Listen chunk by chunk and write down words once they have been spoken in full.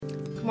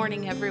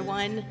morning,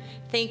 everyone.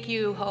 Thank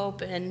you,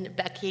 Hope and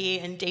Becky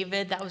and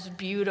David. That was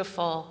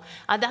beautiful.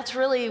 That's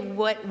really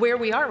where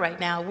we are right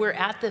now. We're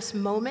at this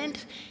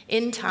moment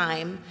in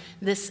time,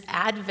 this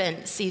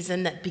Advent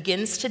season that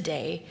begins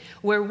today,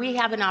 where we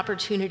have an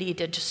opportunity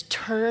to just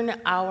turn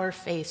our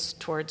face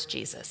towards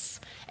Jesus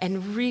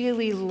and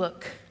really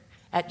look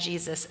at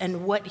Jesus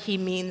and what he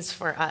means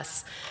for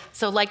us.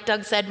 So like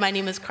Doug said, my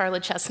name is Carla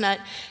Chestnut,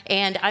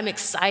 and I'm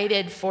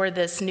excited for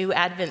this new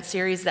Advent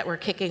series that we're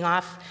kicking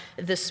off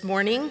this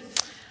morning.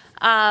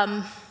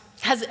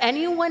 Has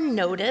anyone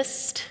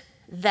noticed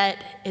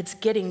that it's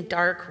getting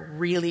dark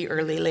really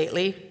early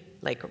lately?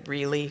 Like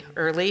really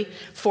early?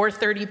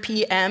 4:30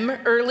 p.m.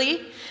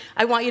 early?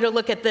 I want you to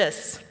look at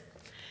this.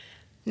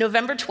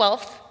 November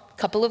 12th, a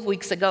couple of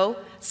weeks ago,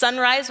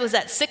 sunrise was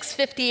at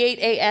 6:58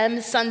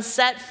 a.m.,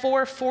 sunset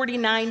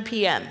 4:49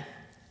 p.m.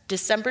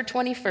 December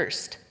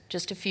 21st,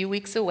 just a few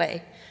weeks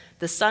away,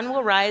 the sun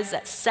will rise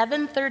at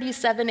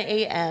 7:37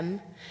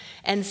 a.m.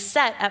 and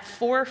set at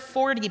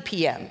 4:40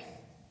 p.m.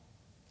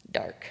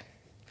 Dark.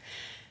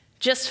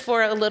 Just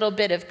for a little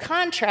bit of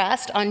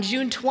contrast, on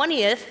June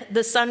 20th,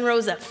 the sun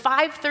rose at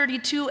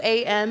 5:32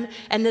 a.m.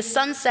 and the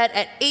sun set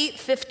at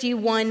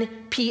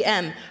 8:51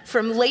 p.m.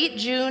 From late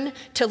June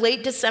to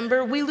late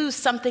December, we lose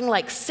something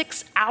like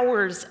 6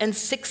 hours and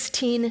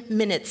 16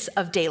 minutes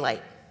of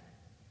daylight.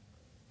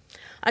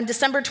 On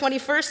December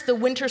 21st, the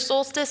winter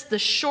solstice, the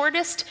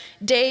shortest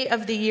day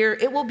of the year,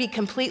 it will be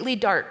completely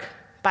dark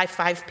by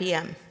 5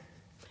 p.m.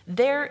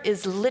 There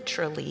is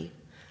literally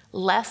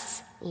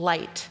less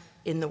light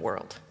in the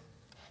world.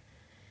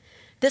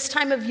 This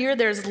time of year,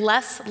 there's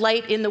less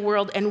light in the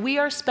world, and we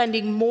are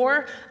spending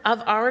more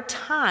of our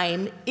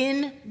time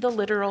in the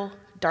literal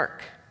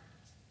dark.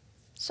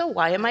 So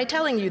why am I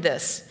telling you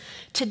this?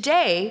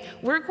 Today,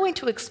 we're going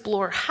to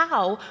explore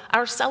how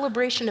our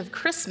celebration of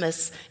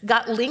Christmas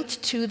got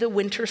linked to the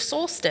winter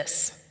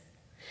solstice.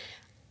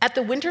 At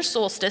the winter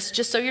solstice,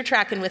 just so you're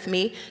tracking with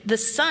me, the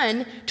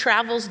sun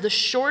travels the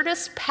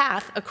shortest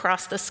path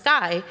across the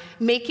sky,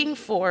 making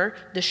for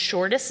the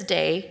shortest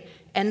day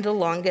and the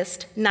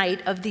longest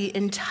night of the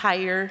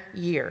entire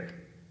year.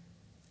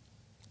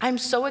 I'm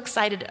so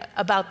excited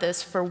about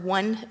this for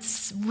one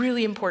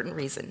really important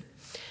reason.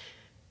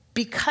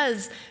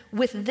 Because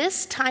with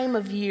this time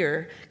of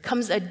year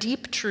comes a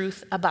deep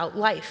truth about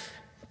life.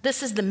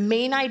 This is the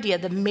main idea,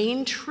 the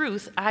main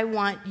truth I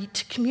want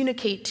to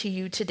communicate to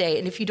you today.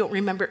 And if you don't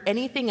remember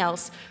anything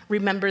else,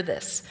 remember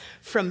this.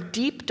 From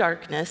deep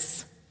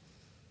darkness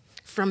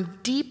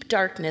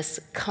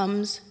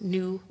comes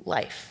new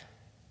life.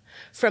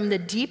 From the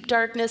deep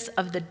darkness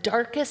of the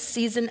darkest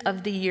season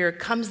of the year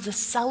comes the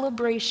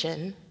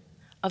celebration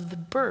of the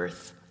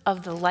birth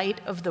of the light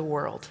of the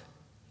world.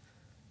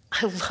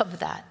 I love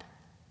that.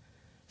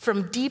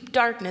 From deep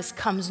darkness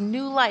comes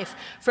new life.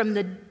 From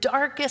the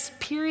darkest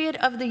period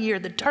of the year,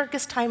 the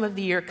darkest time of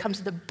the year,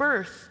 comes the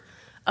birth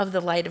of the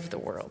light of the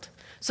world.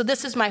 So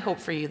this is my hope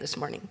for you this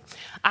morning.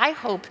 I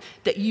hope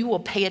that you will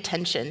pay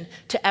attention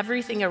to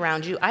everything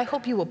around you. I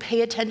hope you will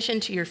pay attention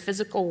to your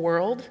physical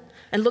world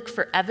and look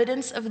for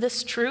evidence of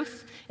this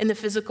truth in the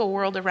physical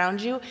world around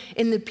you,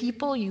 in the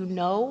people you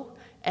know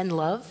and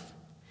love,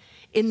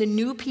 in the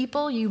new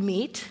people you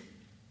meet,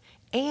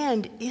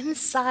 and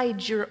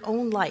inside your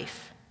own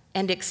life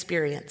and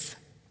experience.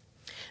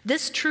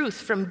 This truth,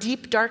 from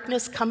deep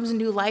darkness comes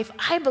new life,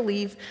 I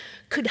believe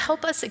could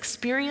help us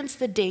experience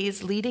the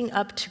days leading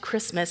up to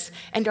Christmas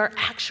and our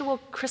actual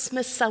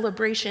Christmas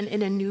celebration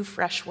in a new,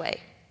 fresh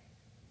way.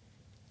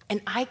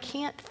 And I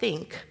can't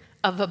think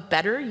of a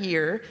better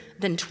year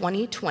than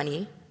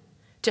 2020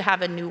 to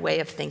have a new way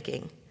of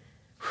thinking.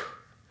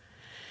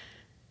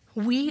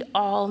 We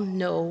all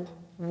know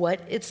what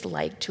it's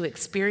like to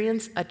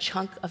experience a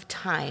chunk of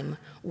time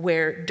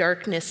where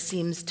darkness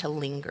seems to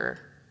linger.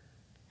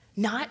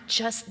 Not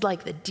just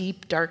like the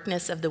deep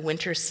darkness of the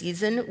winter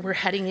season we're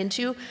heading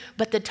into,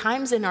 but the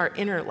times in our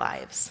inner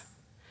lives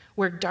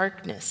where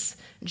darkness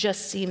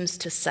just seems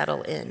to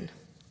settle in.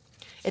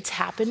 It's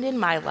happened in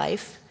my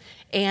life,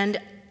 and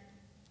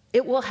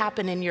it will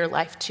happen in your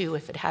life too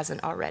if it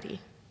hasn't already.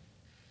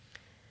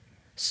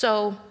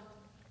 So,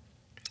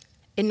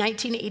 in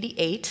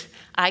 1988,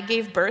 I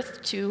gave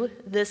birth to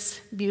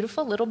this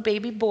beautiful little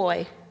baby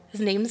boy.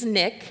 His name's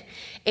Nick.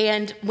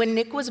 And when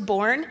Nick was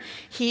born,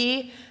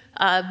 he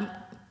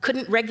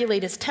couldn't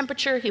regulate his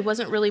temperature. He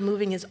wasn't really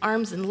moving his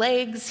arms and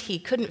legs. He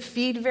couldn't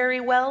feed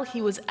very well.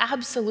 He was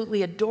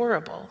absolutely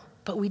adorable,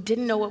 but we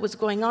didn't know what was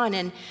going on.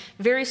 And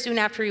very soon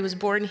after he was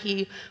born,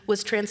 he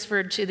was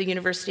transferred to the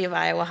University of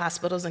Iowa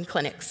Hospitals and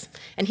Clinics.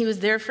 And he was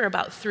there for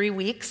about 3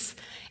 weeks.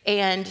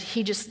 And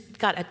he just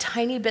got a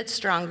tiny bit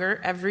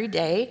stronger every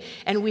day.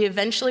 And we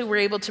eventually were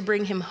able to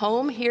bring him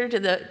home here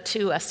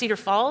to Cedar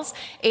Falls.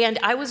 And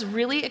I was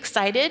really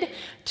excited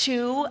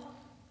to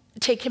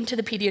take him to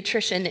the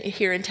pediatrician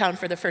here in town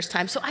for the first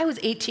time. So I was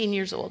 18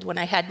 years old when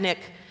I had Nick.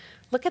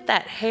 Look at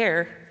that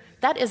hair.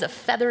 That is a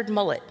feathered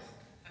mullet.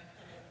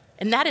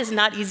 And that is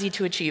not easy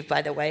to achieve,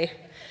 by the way.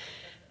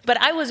 But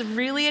I was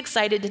really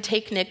excited to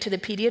take Nick to the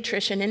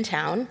pediatrician in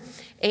town.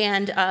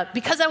 And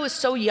because I was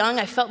so young,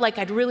 I felt like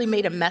I'd really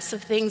made a mess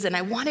of things, and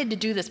I wanted to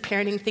do this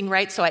parenting thing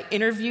right, so I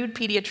interviewed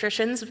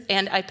pediatricians,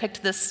 and I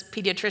picked this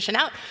pediatrician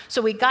out.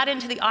 So we got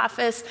into the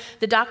office,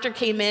 the doctor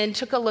came in,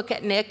 took a look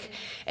at Nick,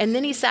 and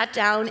then he sat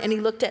down and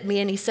he looked at me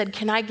and he said,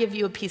 "Can I give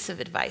you a piece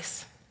of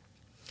advice?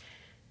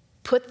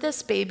 Put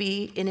this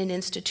baby in an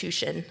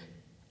institution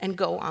and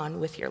go on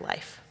with your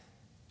life.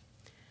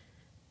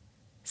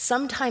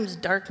 Sometimes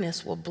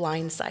darkness will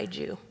blindside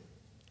you,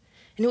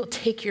 and it will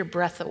take your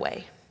breath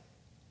away.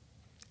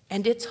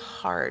 And it's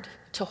hard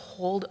to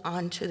hold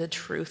on to the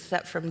truth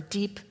that from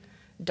deep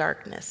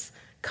darkness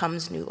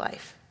comes new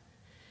life.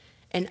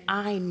 And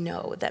I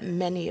know that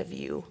many of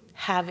you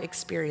have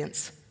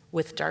experience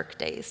with dark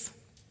days.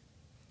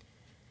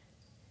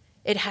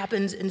 It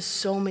happens in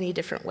so many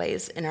different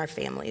ways in our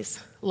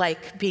families,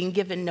 like being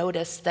given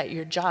notice that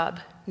your job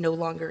no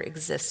longer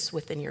exists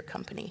within your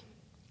company,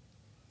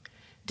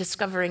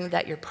 discovering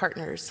that your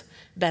partner's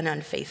been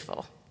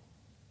unfaithful,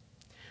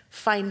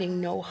 finding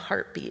no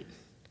heartbeat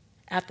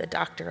at the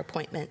doctor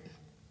appointment,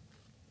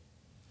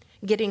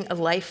 getting a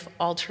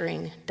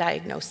life-altering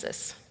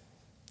diagnosis,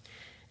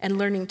 and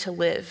learning to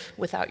live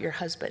without your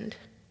husband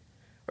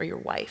or your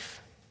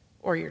wife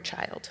or your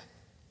child.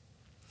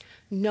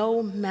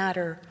 No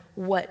matter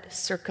what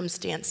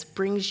circumstance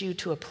brings you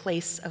to a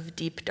place of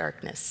deep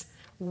darkness,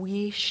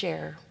 we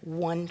share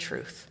one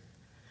truth.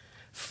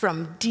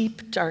 From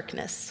deep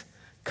darkness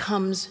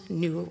comes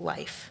new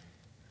life.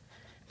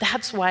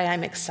 That's why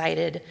I'm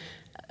excited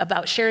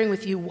about sharing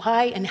with you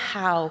why and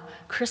how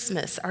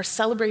Christmas, our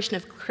celebration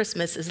of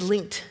Christmas, is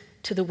linked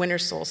to the winter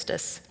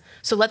solstice.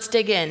 So let's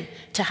dig in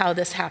to how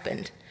this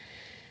happened.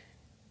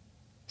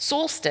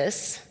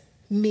 Solstice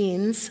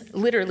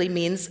literally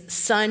means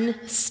sun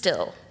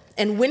still.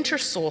 And winter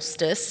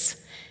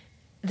solstice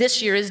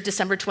this year is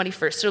December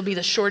 21st. So it'll be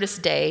the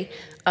shortest day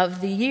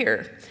of the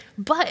year.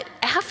 But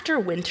after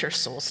winter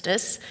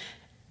solstice,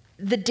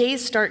 the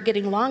days start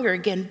getting longer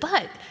again,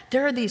 but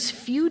there are these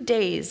few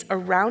days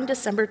around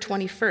December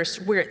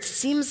 21st where it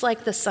seems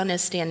like the sun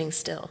is standing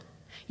still.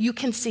 You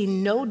can see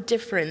no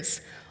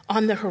difference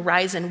on the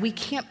horizon. We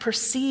can't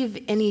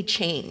perceive any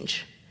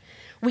change.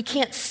 We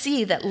can't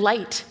see that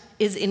light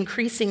is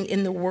increasing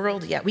in the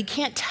world yet. We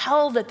can't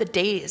tell that the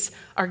days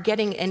are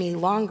getting any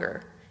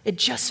longer. It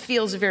just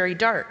feels very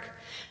dark.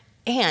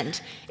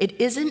 And it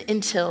isn't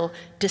until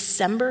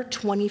December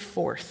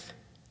 24th,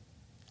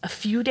 a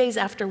few days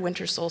after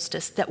winter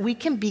solstice, that we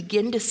can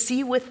begin to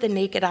see with the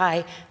naked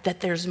eye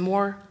that there's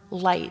more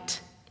light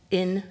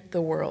in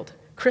the world.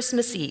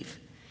 Christmas Eve,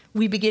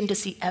 we begin to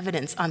see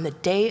evidence on the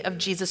day of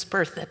Jesus'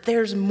 birth that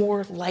there's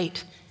more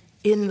light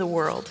in the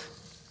world.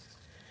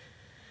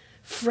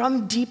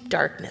 From deep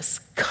darkness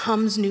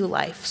comes new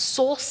life.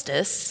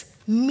 Solstice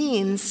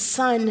means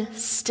sun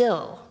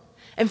still.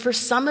 And for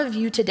some of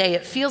you today,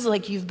 it feels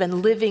like you've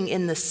been living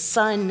in the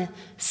sun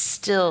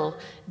still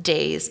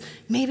days.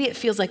 Maybe it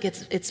feels like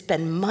it's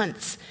been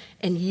months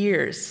and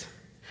years.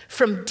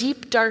 From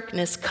deep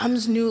darkness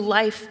comes new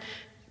life.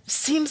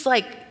 Seems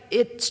like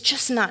it's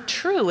just not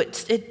true.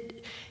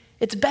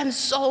 It's been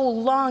so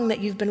long that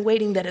you've been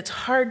waiting that it's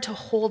hard to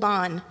hold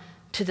on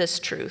to this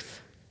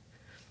truth.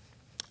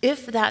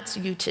 If that's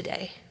you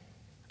today,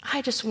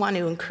 I just want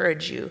to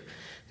encourage you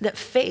that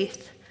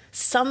faith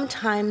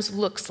sometimes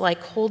looks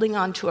like holding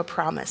on to a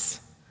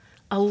promise,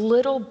 a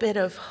little bit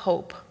of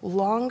hope,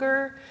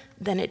 longer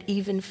than it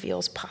even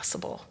feels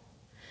possible.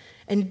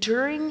 And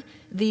during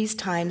these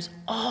times,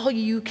 all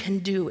you can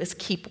do is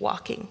keep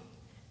walking,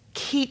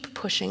 keep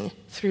pushing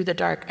through the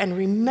dark, and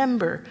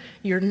remember,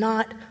 you're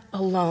not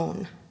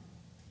alone.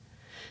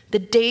 The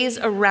days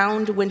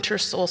around winter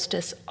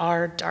solstice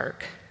are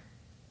dark.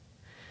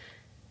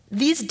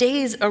 These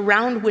days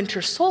around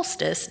winter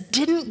solstice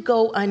didn't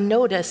go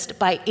unnoticed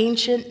by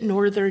ancient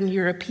Northern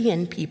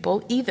European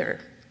people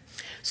either.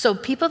 So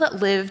people that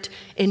lived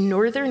in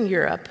Northern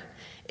Europe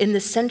in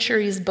the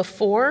centuries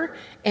before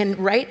and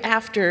right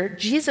after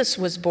Jesus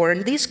was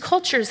born, these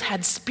cultures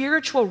had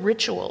spiritual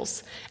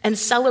rituals and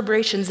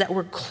celebrations that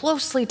were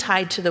closely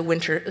tied to the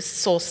winter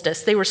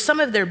solstice. They were some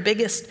of their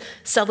biggest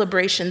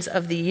celebrations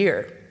of the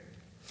year.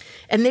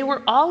 And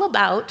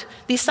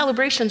these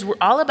celebrations were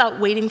all about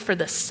waiting for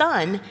the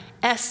sun,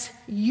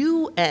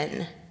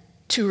 S-U-N,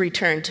 to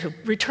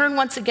return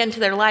once again to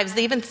their lives.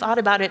 They even thought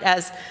about it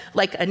as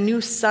like a new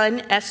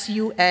sun,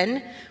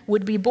 S-U-N,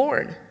 would be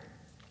born.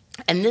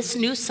 And this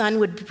new sun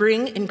would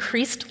bring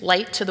increased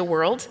light to the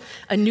world,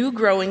 a new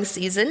growing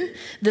season.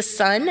 The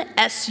sun,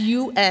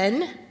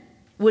 S-U-N,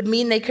 would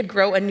mean they could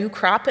grow a new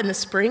crop in the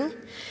spring.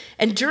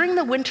 And during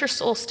the winter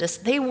solstice,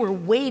 they were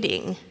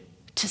waiting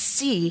to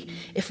see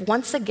if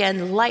once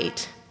again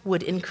light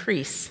would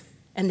increase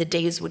and the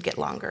days would get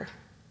longer.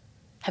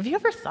 Have you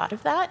ever thought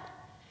of that?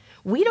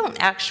 We don't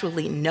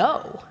actually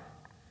know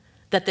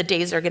that the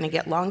days are going to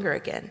get longer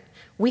again.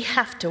 We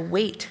have to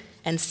wait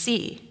and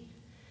see.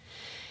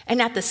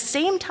 And at the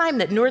same time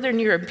that Northern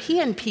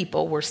European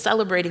people were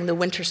celebrating the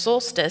winter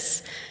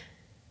solstice,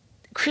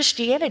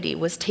 Christianity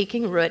was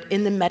taking root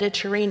in the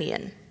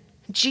Mediterranean.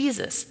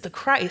 Jesus, the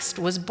Christ,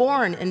 was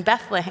born in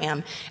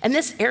Bethlehem. And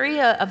this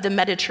area of the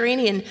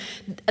Mediterranean,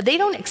 they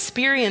don't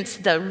experience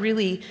the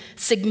really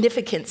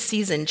significant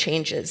season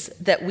changes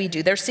that we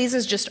do. Their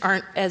seasons just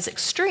aren't as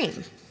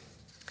extreme.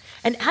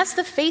 And as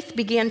the faith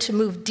began to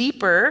move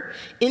deeper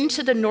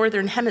into the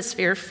northern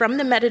hemisphere from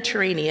the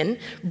Mediterranean,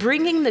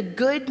 bringing the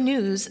good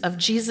news of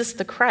Jesus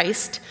the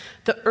Christ,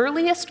 the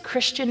earliest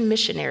Christian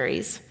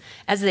missionaries,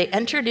 as they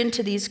entered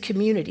into these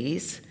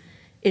communities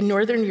in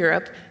northern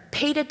Europe,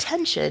 paid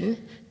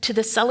attention to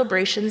the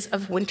celebrations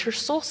of winter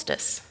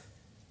solstice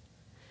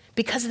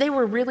because they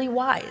were really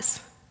wise.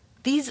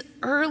 These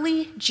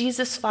early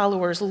Jesus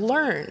followers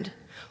learned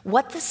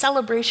what the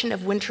celebration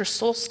of winter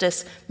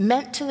solstice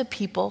meant to the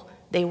people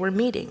they were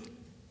meeting.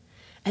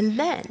 And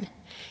then,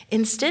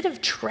 instead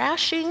of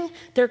trashing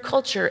their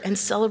culture and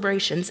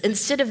celebrations,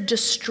 instead of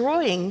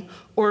destroying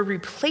or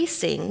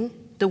replacing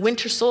the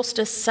winter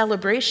solstice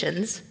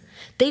celebrations,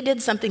 they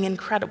did something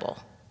incredible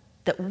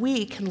that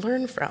we can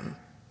learn from.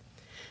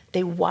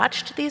 They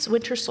watched these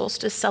winter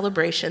solstice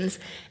celebrations,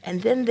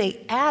 and then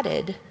they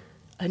added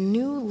a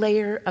new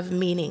layer of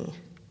meaning,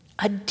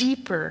 a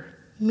deeper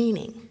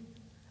meaning,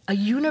 a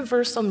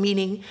universal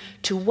meaning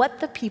to what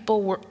the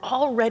people were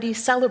already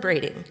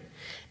celebrating.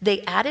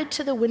 They added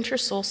to the winter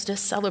solstice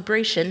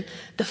celebration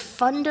the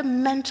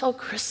fundamental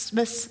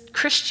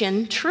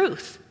Christian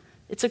truth.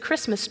 It's a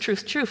Christmas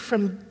truth.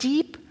 From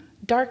deep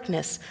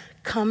darkness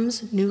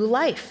comes new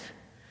life.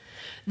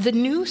 The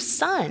new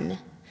sun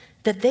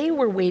that they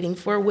were waiting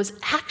for was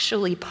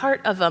actually part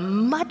of a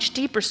much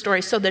deeper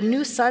story. So the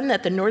new sun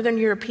that the Northern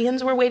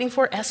Europeans were waiting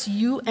for,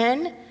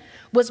 S-U-N,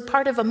 was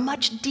part of a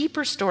much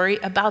deeper story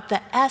about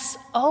the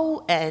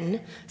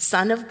S-O-N,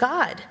 Son of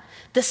God,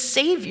 the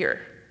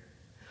Savior,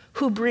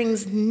 who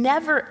brings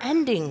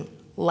never-ending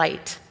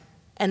light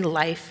and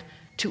life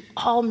to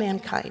all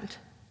mankind.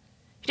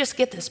 You just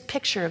get this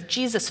picture of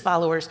Jesus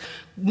followers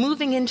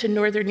moving into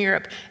Northern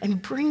Europe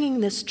and bringing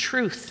this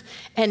truth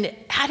and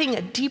adding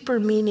a deeper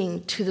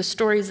meaning to the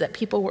stories that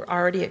people were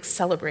already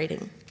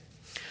celebrating.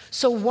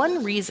 So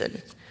one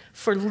reason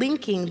for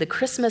linking the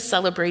Christmas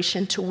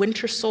celebration to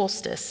winter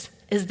solstice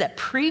is that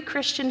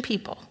pre-Christian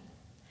people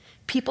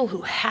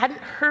who hadn't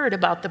heard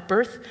about the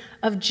birth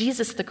of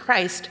Jesus the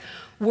Christ,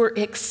 were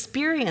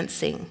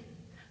experiencing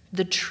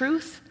the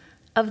truth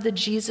of the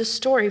Jesus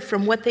story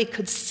from what they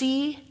could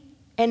see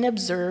and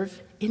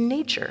observe in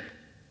nature.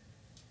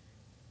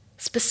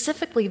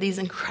 Specifically, these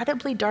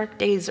incredibly dark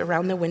days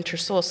around the winter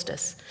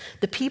solstice,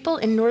 the people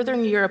in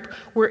Northern Europe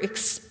were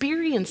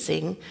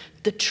experiencing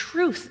the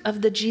truth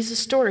of the Jesus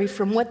story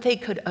from what they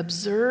could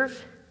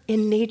observe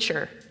in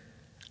nature.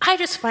 I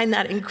just find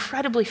that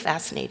incredibly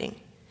fascinating.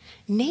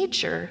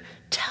 Nature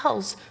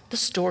tells the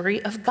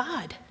story of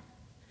God.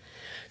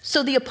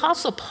 So the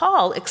Apostle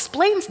Paul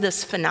explains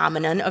this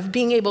phenomenon of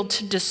being able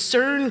to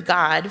discern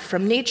God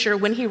from nature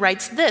when he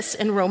writes this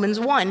in Romans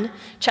 1,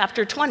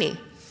 chapter 20.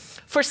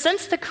 For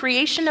since the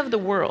creation of the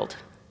world,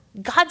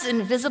 God's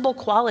invisible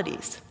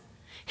qualities,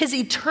 his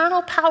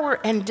eternal power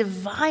and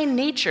divine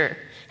nature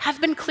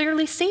have been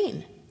clearly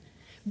seen,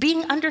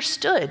 being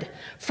understood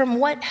from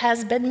what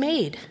has been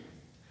made.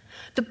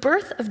 The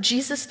birth of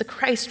Jesus the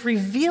Christ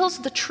reveals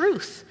the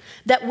truth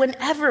that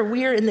whenever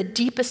we are in the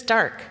deepest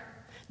dark,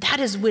 that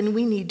is when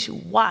we need to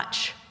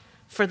watch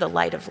for the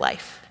light of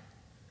life.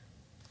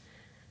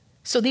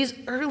 So these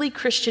early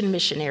Christian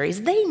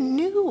missionaries, they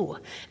knew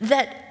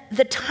that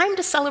the time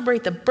to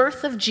celebrate the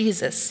birth of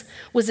Jesus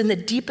was in the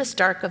deepest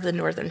dark of the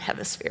northern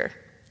hemisphere.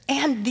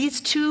 And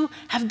these two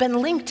have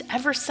been linked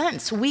ever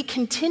since. We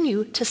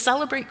continue to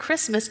celebrate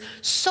Christmas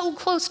so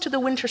close to the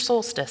winter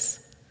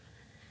solstice.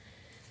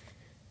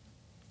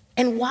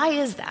 And why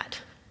is that?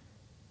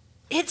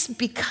 It's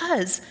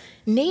because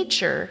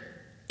nature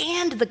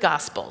and the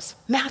Gospels,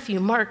 Matthew,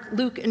 Mark,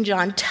 Luke, and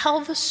John, tell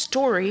the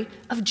story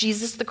of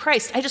Jesus the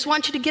Christ. I just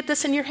want you to get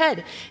this in your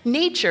head.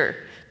 Nature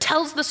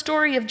tells the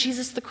story of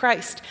Jesus the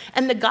Christ,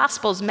 and the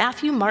Gospels,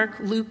 Matthew, Mark,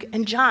 Luke,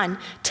 and John,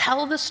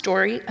 tell the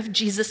story of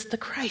Jesus the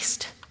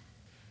Christ.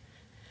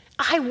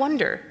 I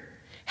wonder,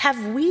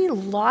 have we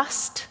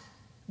lost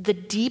the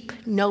deep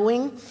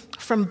knowing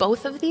from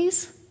both of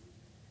these?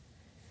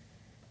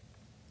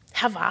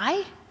 Have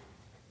I?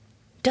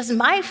 Does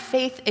my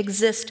faith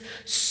exist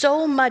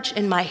so much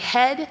in my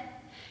head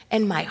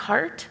and my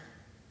heart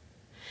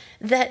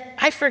that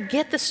I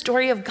forget the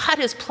story of God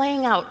is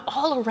playing out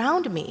all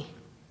around me?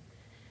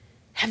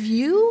 Have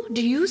you?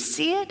 Do you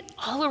see it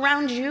all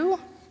around you?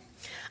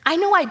 I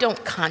know I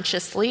don't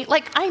consciously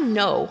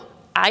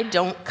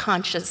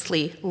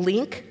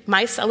link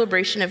my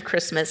celebration of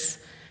Christmas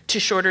to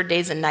shorter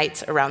days and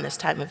nights around this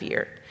time of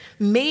year.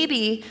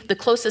 Maybe the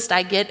closest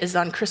I get is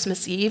on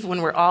Christmas Eve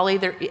when we're all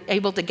either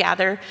able to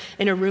gather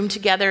in a room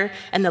together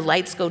and the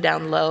lights go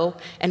down low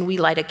and we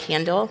light a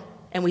candle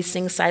and we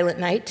sing Silent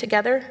Night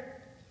together.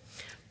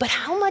 But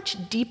how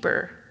much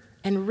deeper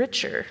and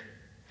richer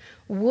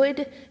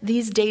would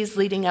these days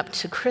leading up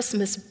to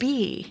Christmas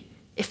be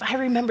if I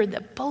remembered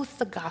that both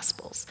the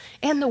Gospels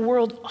and the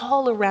world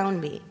all around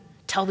me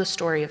tell the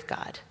story of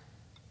God?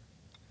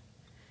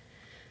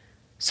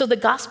 So the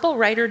gospel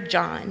writer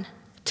John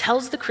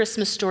tells the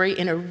Christmas story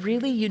in a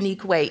really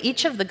unique way.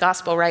 Each of the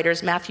gospel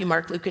writers, Matthew,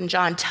 Mark, Luke, and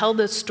John, tell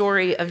the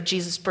story of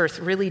Jesus' birth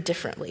really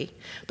differently.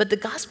 But the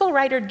gospel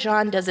writer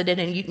John does it in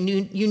a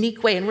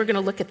unique way, and we're going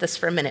to look at this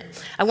for a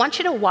minute. I want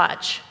you to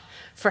watch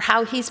for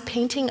how he's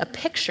painting a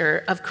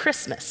picture of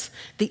Christmas,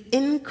 the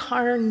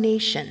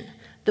incarnation,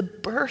 the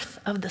birth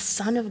of the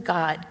Son of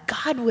God,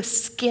 God with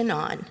skin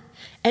on,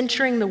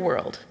 entering the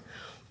world,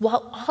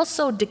 while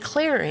also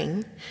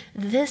declaring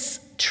this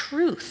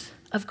truth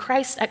of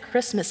Christ at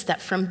Christmas,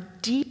 that from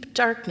deep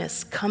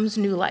darkness comes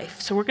new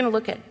life. So we're going to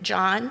look at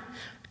John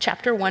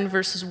chapter 1,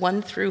 verses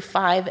 1 through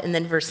 5, and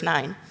then verse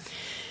 9.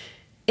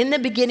 In the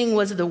beginning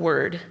was the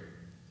Word,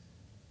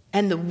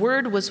 and the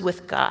Word was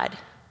with God,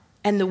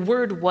 and the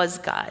Word was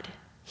God.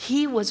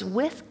 He was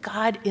with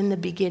God in the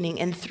beginning,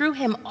 and through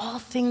him all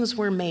things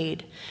were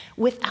made.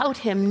 Without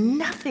him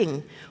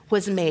nothing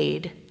was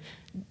made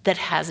that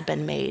has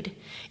been made.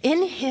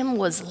 In him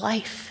was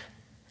life,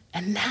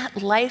 and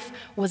that life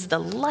was the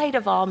light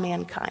of all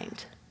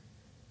mankind.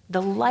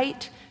 The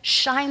light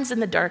shines in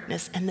the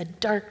darkness, and the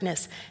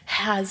darkness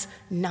has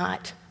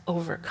not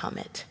overcome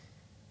it.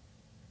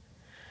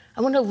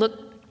 I want to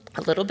look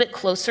a little bit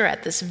closer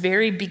at this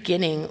very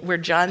beginning where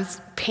John's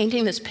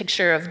painting this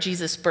picture of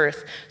Jesus'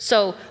 birth.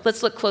 So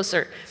let's look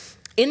closer.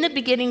 In the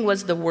beginning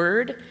was the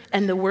Word,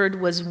 and the Word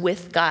was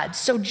with God.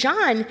 So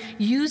John's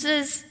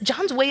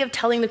way of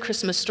telling the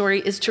Christmas story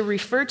is to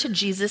refer to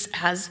Jesus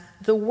as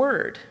the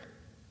Word.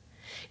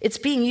 It's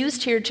being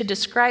used here to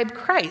describe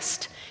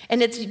Christ,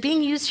 and it's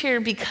being used here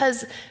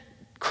because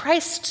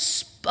Christ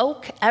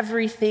spoke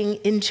everything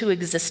into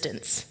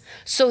existence.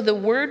 So the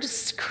Word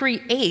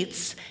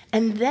creates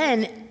and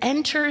then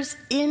enters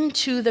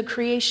into the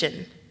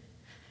creation.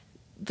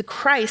 The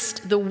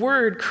Christ, the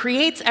Word,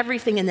 creates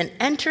everything and then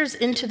enters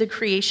into the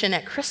creation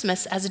at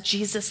Christmas as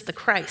Jesus the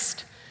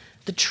Christ.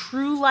 The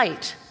true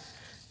light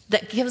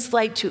that gives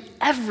light to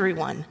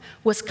everyone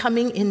was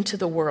coming into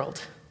the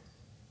world.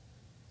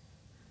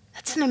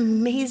 That's an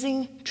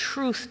amazing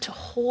truth to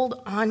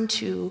hold on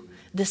to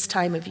this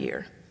time of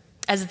year.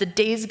 As the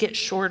days get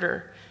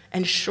shorter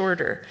and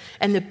shorter,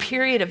 and the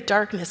period of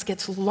darkness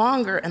gets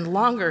longer and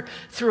longer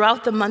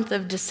throughout the month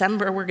of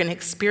December, we're going to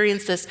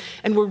experience this,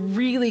 and we're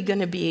really going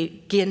to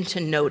begin to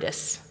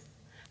notice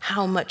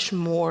how much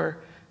more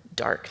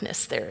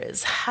darkness there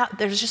is.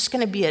 There's just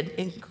going to be an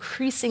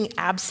increasing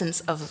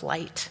absence of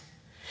light.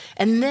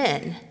 And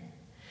then,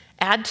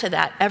 add to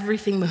that,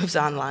 everything moves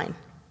online.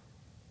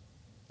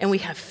 And we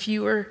have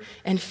fewer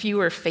and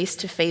fewer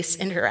face-to-face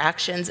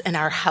interactions, and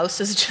our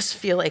houses just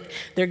feel like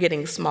they're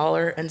getting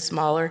smaller and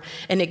smaller,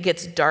 and it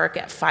gets dark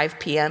at 5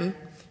 p.m.,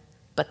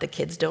 but the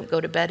kids don't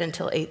go to bed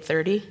until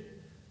 8:30.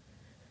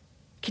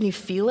 Can you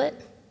feel it?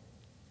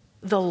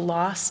 The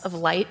loss of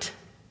light,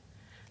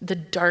 the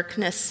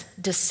darkness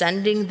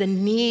descending, the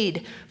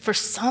need for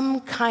some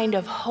kind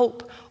of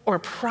hope or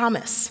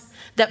promise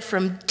that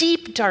from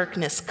deep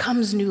darkness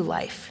comes new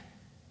life.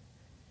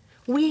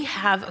 We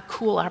have a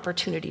cool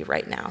opportunity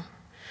right now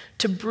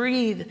to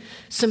breathe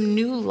some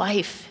new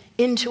life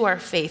into our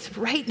faith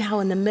right now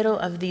in the middle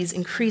of these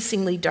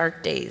increasingly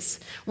dark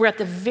days. We're at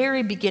the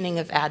very beginning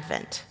of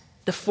Advent,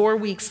 the 4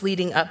 weeks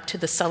leading up to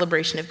the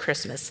celebration of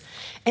Christmas.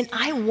 And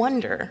I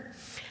wonder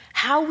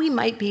how we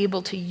might be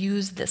able to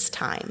use this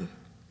time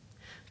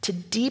to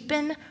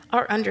deepen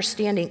our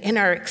understanding and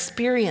our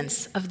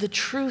experience of the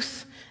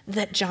truth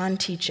that John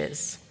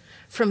teaches.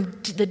 From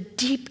the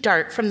deep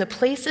dark, from the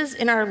places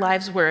in our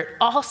lives where it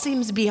all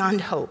seems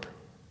beyond hope,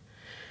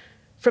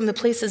 from the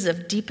places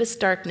of deepest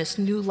darkness,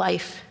 new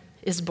life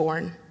is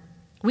born.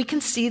 We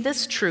can see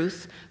this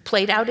truth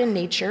played out in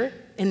nature,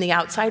 in the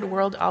outside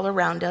world all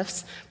around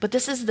us, but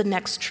this is the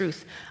next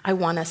truth I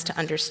want us to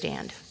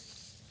understand.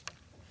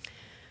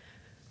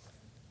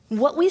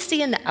 What we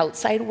see in the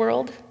outside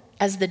world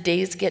as the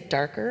days get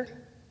darker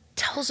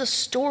tells a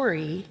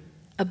story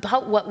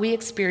about what we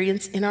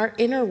experience in our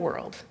inner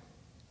world.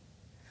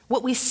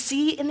 What we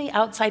see in the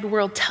outside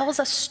world tells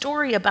a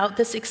story about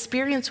this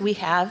experience we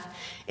have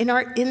in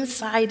our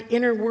inside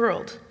inner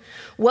world.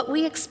 What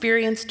we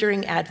experience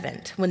during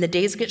Advent, when the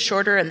days get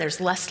shorter and there's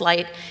less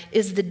light,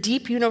 is the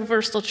deep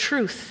universal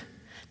truth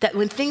that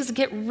when things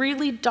get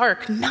really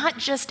dark, not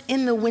just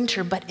in the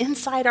winter, but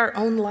inside our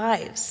own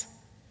lives,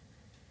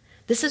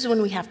 this is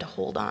when we have to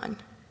hold on.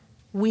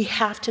 We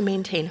have to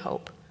maintain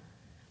hope.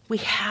 We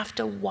have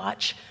to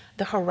watch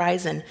the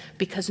horizon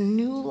because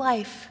new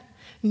life,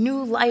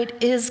 new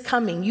light is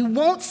coming. You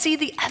won't see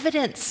the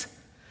evidence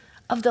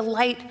of the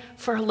light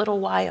for a little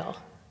while,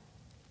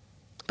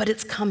 but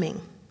it's coming.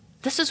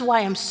 This is why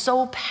I'm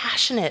so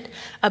passionate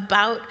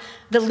about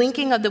the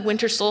linking of the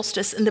winter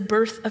solstice and the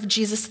birth of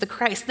Jesus the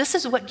Christ. This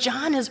is what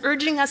John is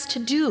urging us to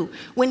do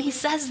when he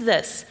says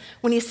this,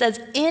 when he says,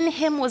 "In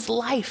him was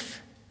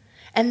life,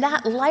 and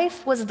that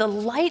life was the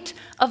light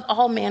of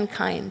all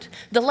mankind.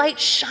 The light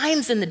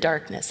shines in the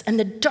darkness, and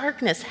the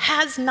darkness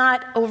has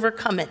not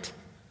overcome it."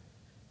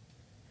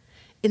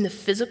 In the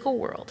physical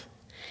world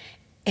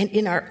and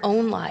in our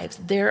own lives,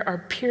 there are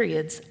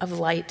periods of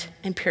light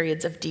and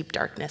periods of deep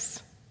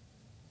darkness.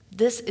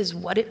 This is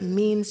what it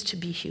means to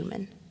be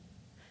human.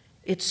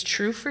 It's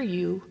true for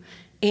you,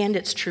 and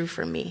it's true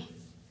for me.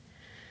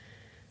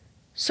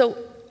 So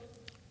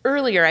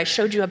earlier, I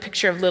showed you a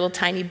picture of little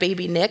tiny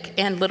baby Nick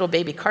and little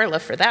baby Carla,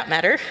 for that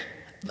matter.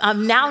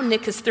 Now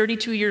Nick is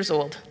 32 years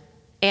old,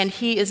 and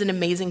he is an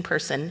amazing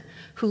person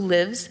who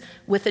lives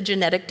with a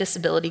genetic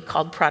disability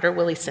called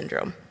Prader-Willi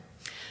syndrome.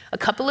 A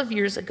couple of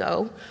years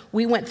ago,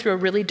 we went through a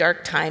really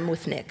dark time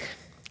with Nick.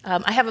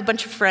 I have a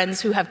bunch of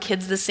friends who have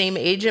kids the same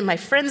age, and my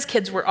friends'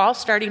 kids were all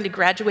starting to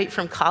graduate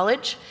from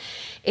college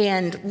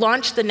and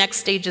launch the next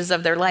stages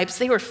of their lives.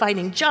 They were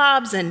finding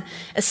jobs and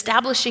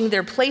establishing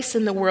their place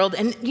in the world,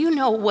 and you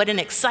know what an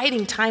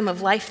exciting time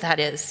of life that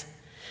is.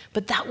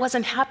 But that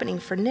wasn't happening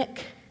for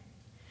Nick.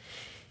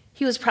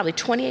 He was probably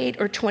 28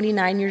 or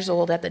 29 years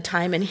old at the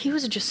time, and he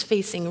was just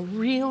facing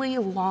really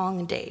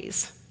long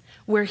days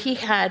where he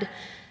had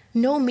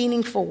no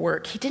meaningful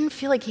work. He didn't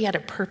feel like he had a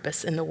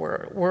purpose in the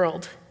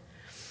world.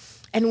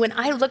 And when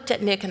I looked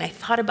at Nick and I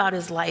thought about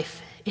his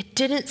life, it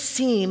didn't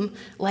seem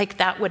like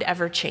that would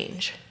ever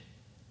change.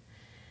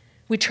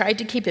 We tried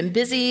to keep him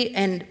busy,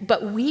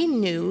 but we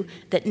knew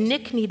that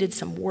Nick needed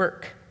some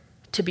work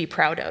to be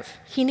proud of.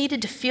 He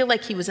needed to feel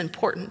like he was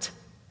important,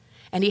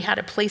 and he had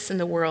a place in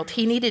the world.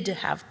 He needed to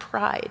have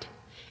pride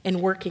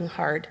in working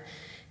hard.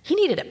 He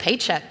needed a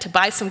paycheck to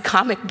buy some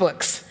comic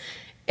books.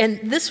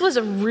 And this was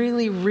a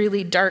really,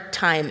 really dark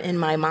time in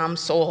my mom's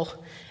soul.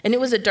 And it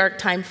was a dark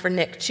time for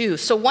Nick, too.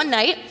 So one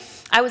night,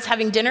 I was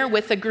having dinner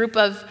with a group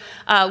of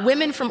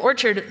women from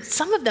Orchard,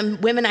 some of them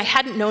women I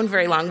hadn't known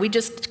very long. We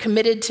just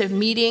committed to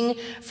meeting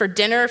for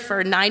dinner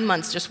for 9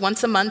 months, just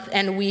once a month,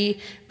 and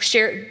we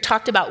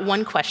talked about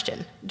one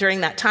question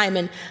during that time.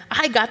 And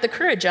I got the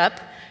courage up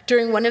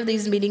during one of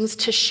these meetings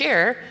to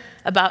share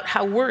about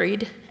how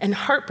worried and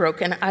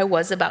heartbroken I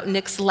was about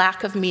Nick's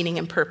lack of meaning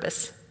and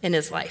purpose in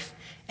his life.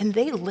 And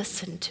they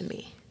listened to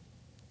me.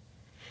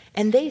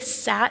 And they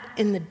sat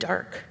in the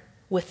dark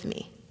with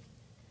me.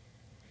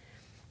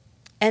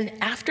 And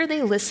after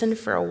they listened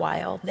for a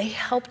while, they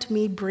helped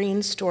me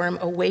brainstorm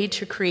a way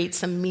to create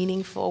some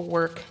meaningful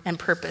work and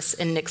purpose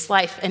in Nick's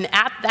life. And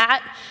at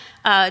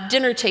that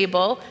dinner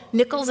table,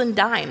 Nickels and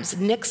Dimes,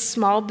 Nick's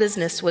small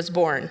business, was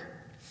born.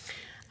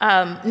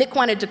 Nick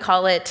wanted to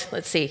call it,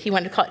 he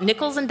wanted to call it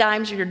Nickels and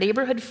Dimes, your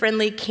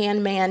neighborhood-friendly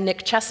can man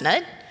Nick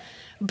Chestnut.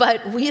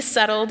 But we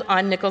settled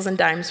on Nickels and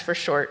Dimes for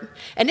short.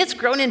 And it's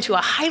grown into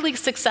a highly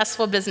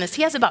successful business.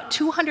 He has about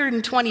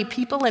 220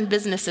 people and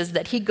businesses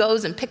that he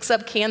goes and picks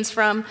up cans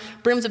from,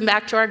 brings them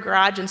back to our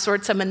garage and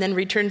sorts them, and then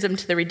returns them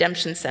to the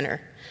Redemption Center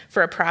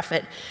for a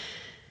profit.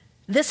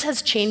 This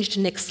has changed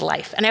Nick's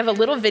life. And I have a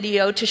little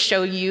video to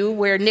show you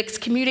where Nick's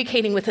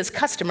communicating with his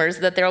customers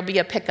that there'll be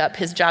a pickup.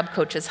 His job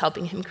coach is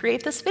helping him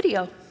create this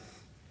video.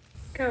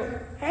 Go.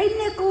 Hey,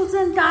 Nickels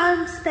and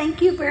Dimes,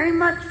 thank you very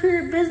much for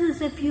your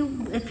business. If you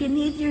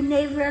need your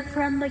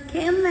neighborhood-friendly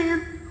can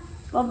man,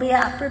 we'll be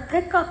out for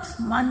pickups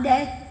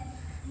Monday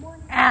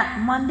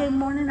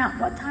morning at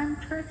what time,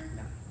 Trish?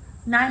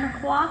 9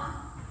 o'clock.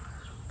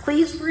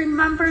 Please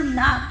remember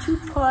not to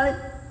put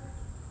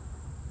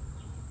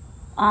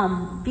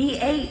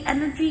V8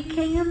 energy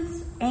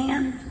cans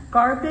and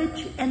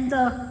garbage in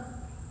the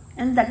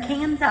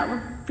cans. That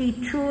would be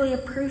truly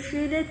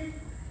appreciated.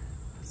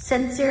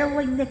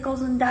 Sincerely,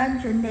 Nickels and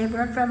Dimes, your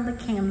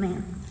neighborhood-friendly can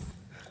man.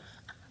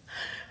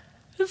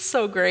 It's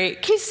so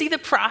great. Can you see the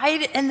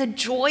pride and the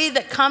joy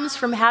that comes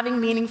from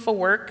having meaningful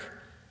work?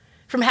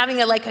 From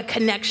having a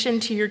connection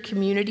to your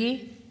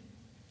community?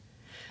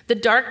 The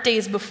dark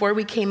days before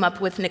we came up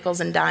with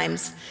Nickels and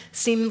Dimes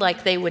seemed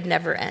like they would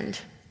never end.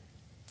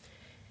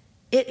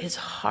 It is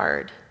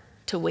hard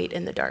to wait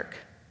in the dark.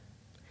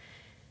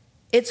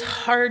 It's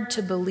hard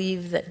to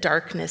believe that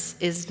darkness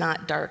is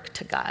not dark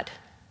to God.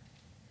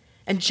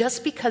 And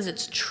just because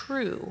it's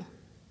true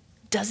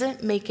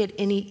doesn't make it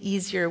any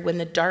easier when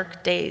the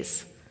dark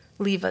days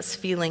leave us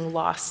feeling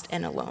lost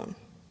and alone.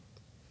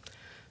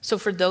 So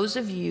for those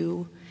of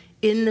you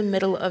in the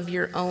middle of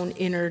your own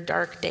inner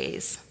dark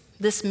days,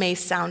 this may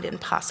sound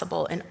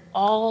impossible, and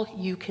all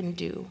you can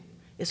do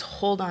is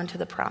hold on to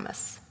the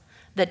promise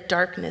that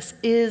darkness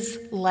is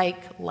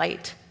like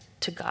light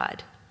to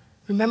God.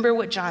 Remember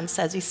what John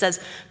says. He says,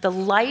 the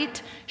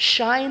light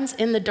shines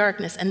in the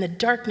darkness, and the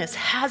darkness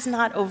has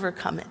not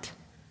overcome it.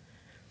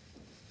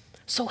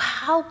 So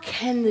how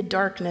can the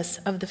darkness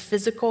of the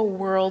physical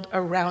world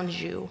around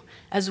you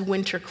as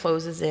winter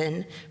closes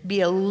in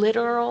be a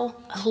literal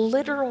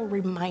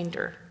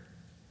reminder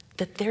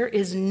that there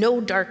is no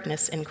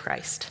darkness in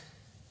Christ?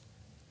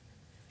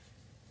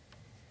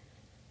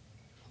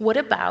 What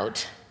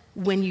about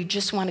when you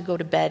just want to go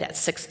to bed at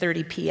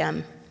 6:30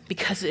 p.m.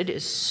 because it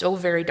is so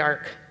very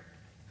dark?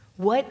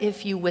 What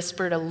if you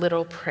whispered a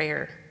little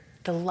prayer?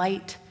 The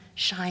light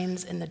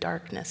shines in the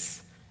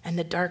darkness, and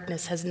the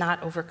darkness has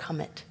not overcome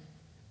it.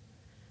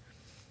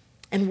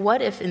 And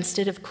what if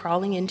instead of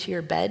crawling into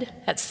your bed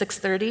at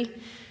 6:30,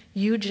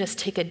 you just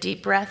take a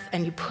deep breath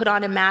and you put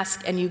on a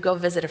mask and you go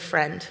visit a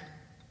friend?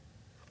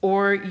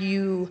 Or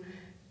you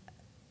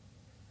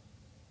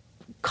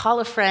Call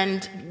a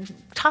friend,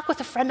 talk with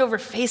a friend over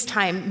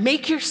FaceTime,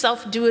 make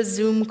yourself do a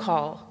Zoom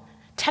call.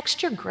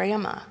 Text your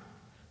grandma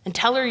and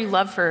tell her you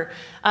love her.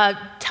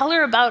 Tell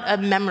her about a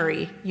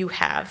memory you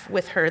have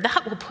with her.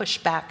 That will push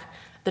back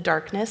the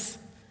darkness.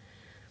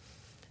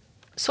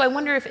 So I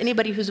wonder if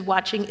anybody who's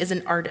watching is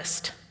an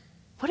artist.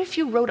 What if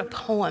you wrote a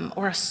poem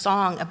or a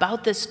song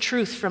about this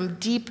truth, from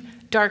deep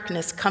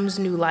darkness comes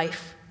new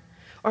life?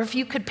 Or if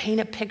you could paint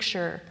a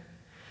picture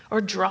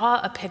or draw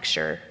a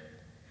picture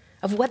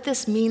of what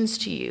this means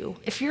to you.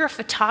 If you're a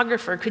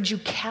photographer, could you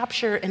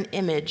capture an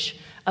image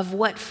of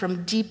what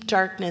from deep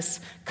darkness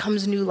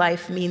comes new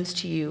life means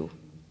to you?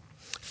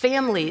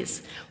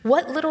 Families,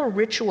 what little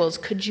rituals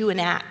could you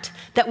enact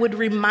that would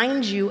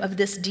remind you of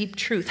this deep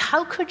truth?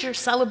 How could your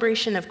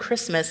celebration of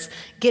Christmas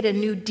get a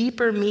new,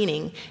 deeper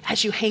meaning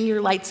as you hang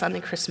your lights on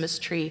the Christmas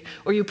tree,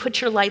 or you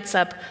put your lights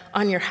up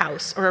on your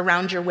house or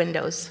around your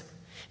windows?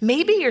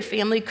 Maybe your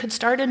family could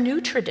start a new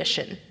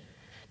tradition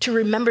to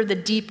remember the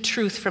deep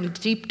truth, from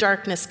deep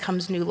darkness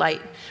comes new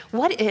light.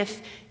 What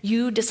if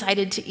you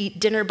decided to eat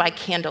dinner by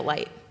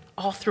candlelight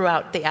all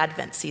throughout the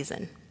Advent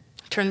season?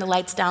 Turn the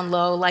lights down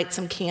low, light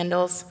some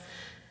candles.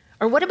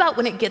 Or what about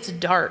when it gets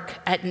dark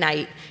at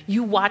night,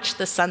 you watch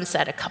the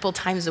sunset a couple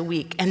times a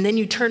week, and then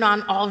you turn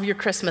on all of your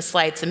Christmas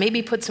lights and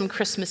maybe put some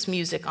Christmas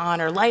music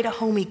on, or light a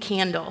homey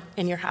candle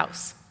in your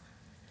house?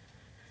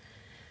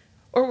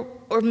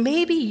 Or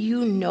maybe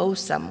you know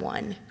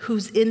someone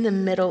who's in the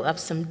middle of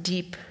some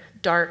deep,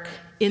 dark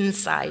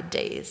inside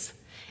days,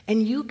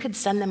 and you could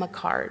send them a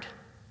card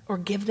or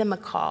give them a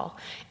call,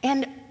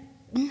 and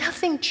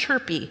nothing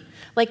chirpy,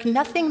 like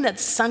nothing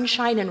that's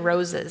sunshine and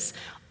roses.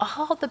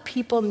 All the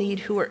people need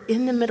who are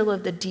in the middle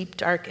of the deep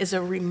dark is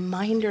a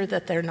reminder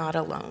that they're not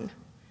alone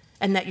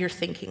and that you're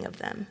thinking of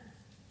them.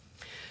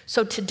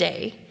 So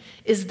today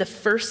is the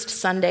first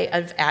Sunday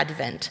of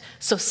Advent.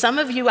 So some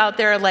of you out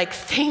there are like,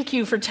 thank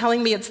you for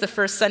telling me it's the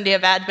first Sunday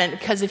of Advent,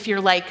 because if you're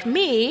like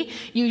me,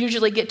 you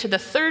usually get to the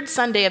third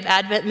Sunday of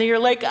Advent and you're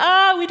like,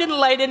 we didn't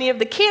light any of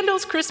the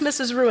candles, Christmas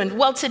is ruined.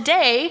 Well,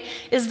 today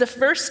is the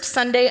first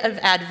Sunday of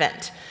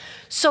Advent.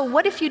 So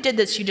what if you did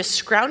this? You just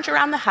scrounge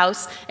around the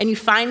house and you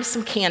find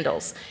some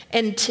candles.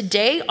 And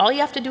today, all you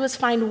have to do is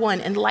find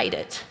one and light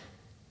it.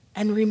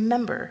 And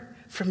remember,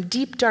 from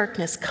deep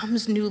darkness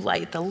comes new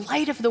light. The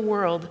light of the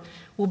world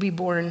will be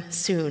born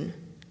soon.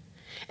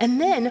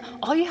 And then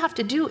all you have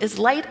to do is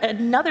light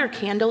another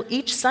candle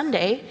each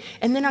Sunday,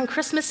 and then on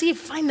Christmas Eve,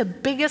 find the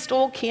biggest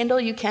old candle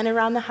you can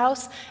around the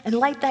house and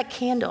light that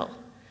candle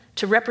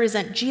to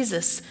represent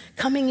Jesus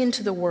coming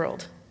into the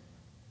world.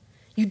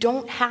 You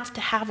don't have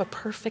to have a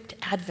perfect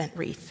Advent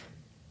wreath.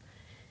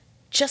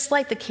 Just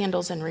light the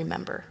candles and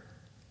remember.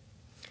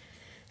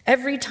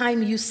 Every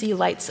time you see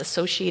lights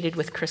associated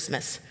with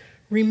Christmas,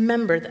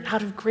 remember that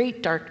out of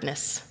great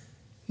darkness,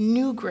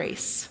 new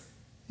grace,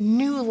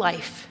 new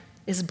life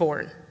is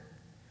born.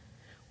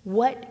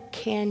 What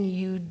can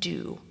you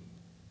do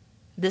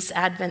this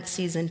Advent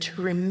season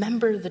to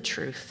remember the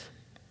truth?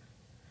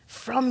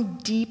 From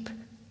deep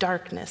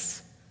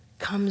darkness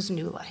comes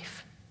new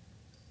life.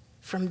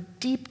 From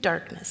deep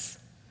darkness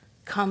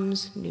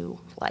comes new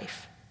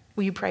life.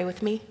 Will you pray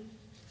with me?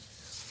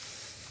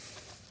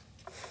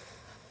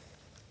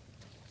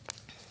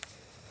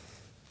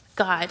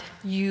 God,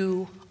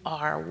 you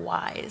are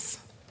wise.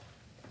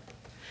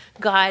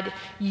 God,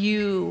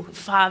 you,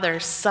 Father,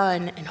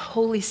 Son, and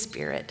Holy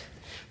Spirit,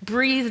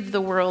 breathed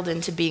the world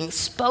into being,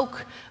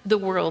 spoke the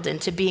world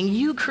into being.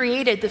 You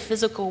created the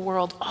physical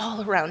world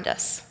all around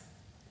us.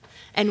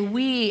 And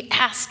we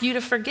ask you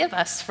to forgive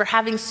us for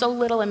having so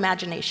little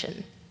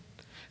imagination,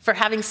 for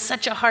having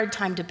such a hard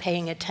time to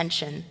paying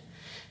attention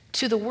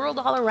to the world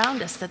all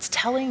around us that's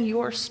telling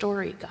your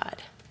story,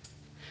 God.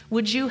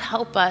 Would you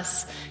help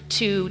us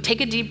to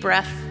take a deep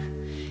breath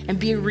and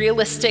be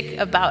realistic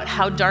about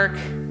how dark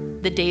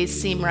the days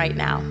seem right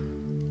now?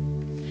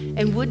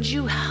 And would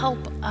you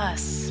help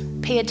us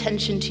pay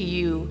attention to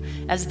you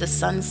as the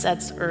sun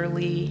sets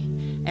early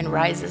and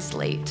rises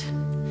late?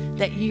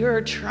 That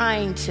you're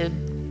trying to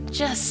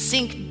just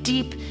sink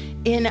deep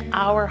in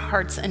our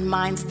hearts and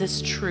minds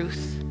this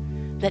truth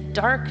that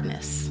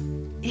darkness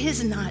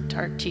is not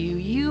dark to you.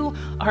 You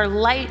are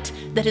light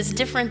that is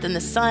different than the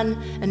sun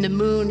and the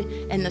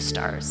moon and the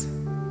stars.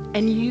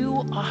 And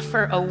you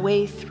offer a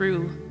way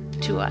through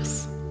to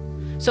us.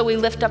 So we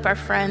lift up our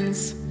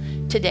friends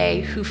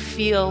today who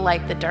feel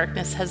like the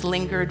darkness has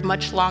lingered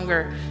much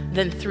longer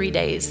than 3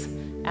 days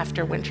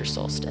after winter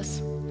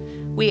solstice.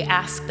 We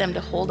ask them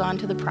to hold on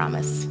to the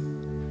promise.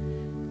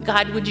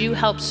 God, would you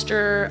help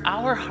stir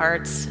our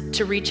hearts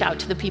to reach out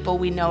to the people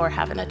we know are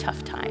having a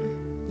tough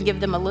time? Give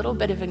them a little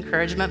bit of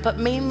encouragement, but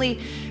mainly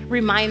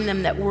remind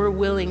them that we're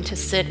willing to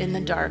sit in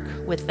the dark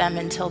with them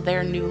until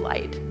their new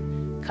light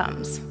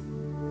comes.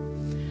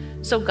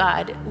 So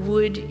God,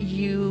 would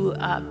you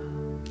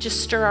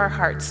just stir our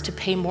hearts to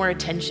pay more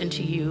attention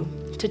to you,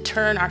 to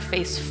turn our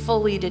face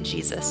fully to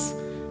Jesus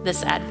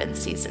this Advent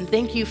season.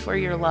 Thank you for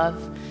your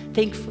love.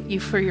 Thank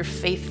you for your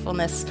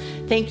faithfulness.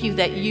 Thank you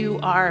that you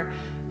are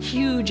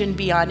huge and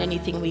beyond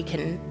anything we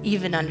can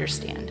even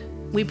understand.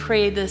 We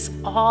pray this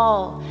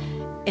all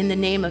in the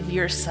name of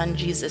your Son,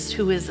 Jesus,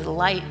 who is the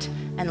light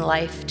and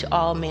life to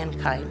all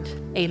mankind.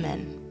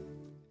 Amen.